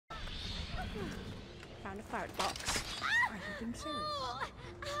found a fart box. Are you being serious?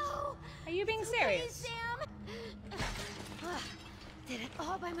 Ow. Are you being serious? Please, Sam. Did it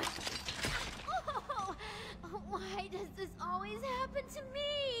all by myself. Oh, why does this always happen to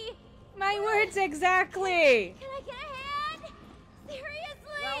me? My words exactly. Can I get a hand?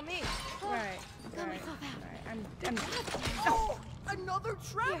 Seriously? Well, me. Right. Got myself out. I'm Oh, another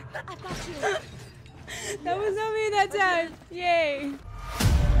trap. Here, I've got you. That was not me that time. Yay.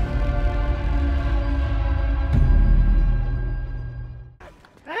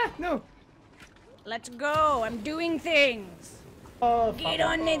 Ah, no. Let's go. I'm doing things. Oh, Get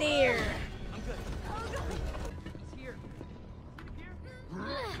on it here. I'm good. It's here.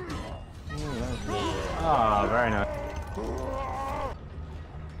 Ah, very nice. Do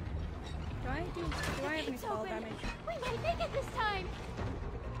I have any It's fall open. damage? We might make it this time.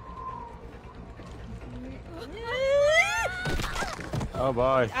 Oh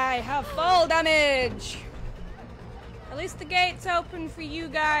boy. I have fall damage. At least the gate's open for you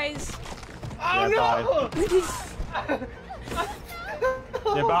guys. Oh no!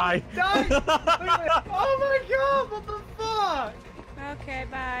 Yeah, bye. Oh my god, what the fuck? Okay,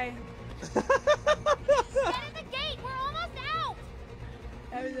 bye. Get in the gate. We're almost out.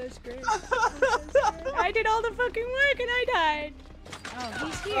 That was so screwed. I did all the fucking work and I died. Oh,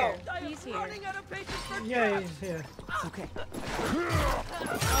 he's here. He's here. Running out of patience for Yeah, traps. he's here. Okay.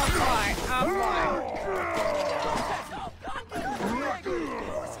 Oh boy.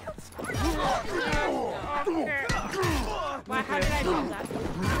 Okay. Why? How did I do that?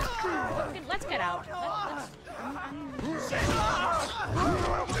 Let's get out.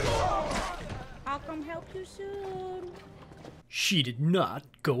 I'll come help you soon. She did not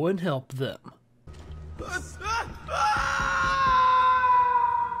go and help them.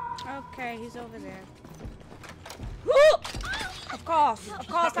 Okay, he's over there. Of course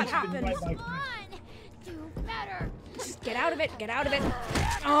that happens. Come on. Do better. Just get out of it, get out of it.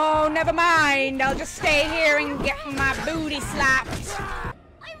 Oh, never mind. I'll just stay here and get my booty slapped.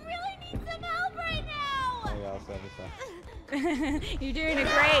 I really need some help right now. You're doing a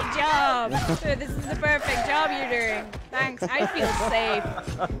great job. This is the perfect job you're doing. Thanks. I feel safe.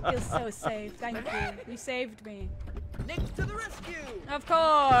 I feel so safe. Thank you. You saved me. Nick to the rescue. Of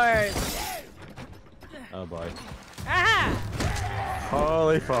course. Oh boy. Aha!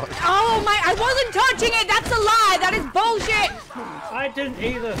 Holy fuck. Oh my! I wasn't touching it. That's a lie. That is bullshit. I didn't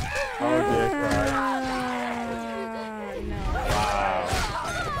either. Oh dear Christ. No. Wow.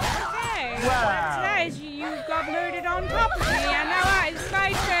 Okay. Wow. That's nice. You got loaded on top of me, and now it's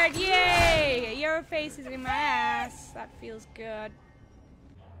my turn. Yay! Your face is in my ass. That feels good.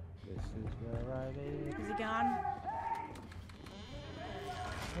 This is where I live. Is he gone?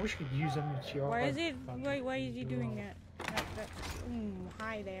 I wish we could use them to your. Why is he? Why is he doing that?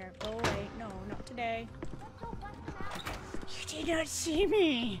 Hi there. Go away. No, not today. You did not see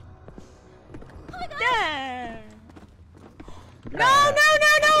me. Oh my God. There. No!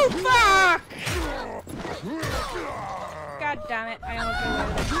 Fuck! God damn it! I almost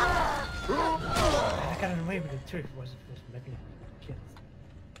blew I got away with it too. If it wasn't for this maybe kids.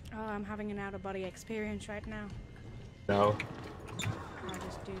 Oh, I'm having an out-of-body experience right now. No. I'll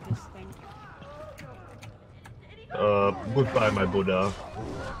just do this thing. Goodbye, my Buddha.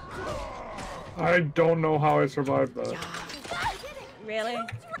 I don't know how I survived that. Really?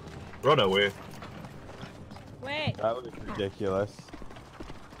 Run away. Wait. That was ridiculous.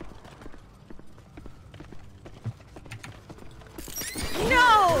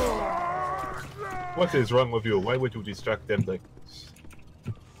 No! What is wrong with you? Why would you distract them like this?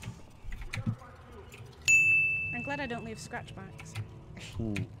 I'm glad I don't leave scratch marks.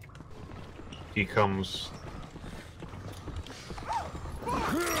 He comes.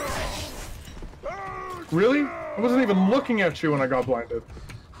 Really? I wasn't even looking at you when I got blinded.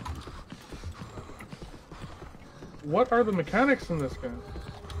 What are the mechanics in this game?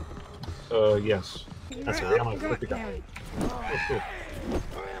 Yes. That's a real flip it out.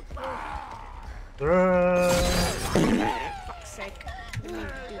 Fuck's sake. I didn't mean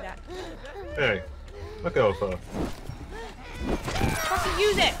to do that. Hey, look over. Fucking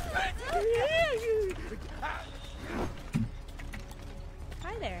use it!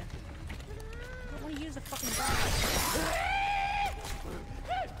 Hi there. I don't want to use a fucking gun.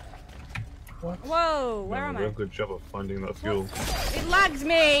 What? Whoa, where am Real I? good job of finding that fuel. It lags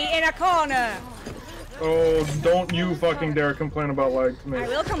me in a corner. Oh, don't you fucking dare complain about lag to me. I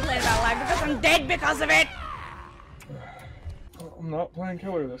will complain about lag because I'm dead because of it. I'm not playing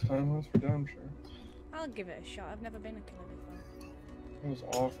killer this time, that's for damn sure. I'll give it a shot. I've never been a killer before. It was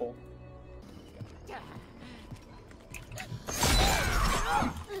awful.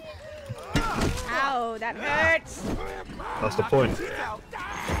 Ow. Ow, that hurts. That's the point.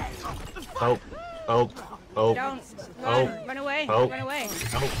 Help. Help. Help. Don't Help. run away. Help. Run away.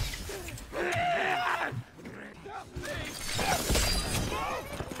 Help.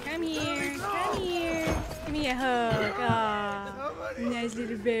 Come here. Come here. Give me a hug. Aw. Nice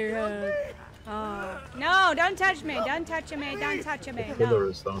little bear hug. Oh. No, don't touch me. Don't touch me. Don't touch me. Killer No.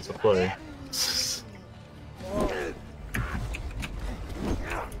 is down to play.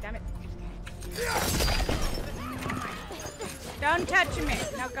 Damn it. Don't touch me.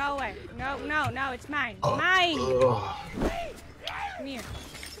 No, go away. No, no, no, it's mine. Mine. Ugh. Come here.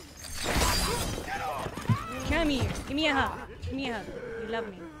 Come here. Give me a hug. Give me a hug. You love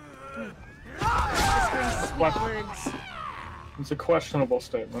me. Come here. Whispering sweet words. It's a questionable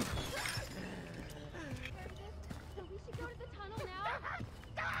statement. So we should go to the tunnel now?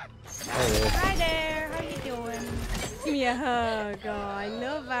 Hi there. How you doing? Give me a hug. Oh, I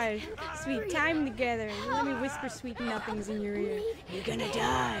love our sweet time together. Let me whisper sweet nothings in your ear. You're gonna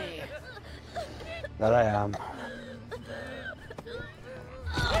die. That I am.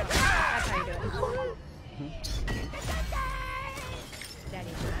 That's how you do it. That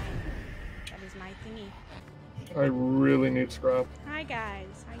is mine. That is my thingy. I really need scrap. Hi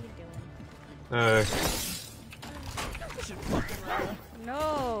guys. How you doing?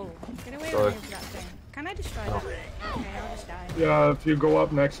 No. Get away Sorry. from that thing. Can I destroy that? Okay, I'll just die. Yeah, if you go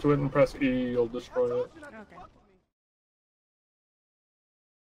up next to it and press E, you'll destroy it. Okay.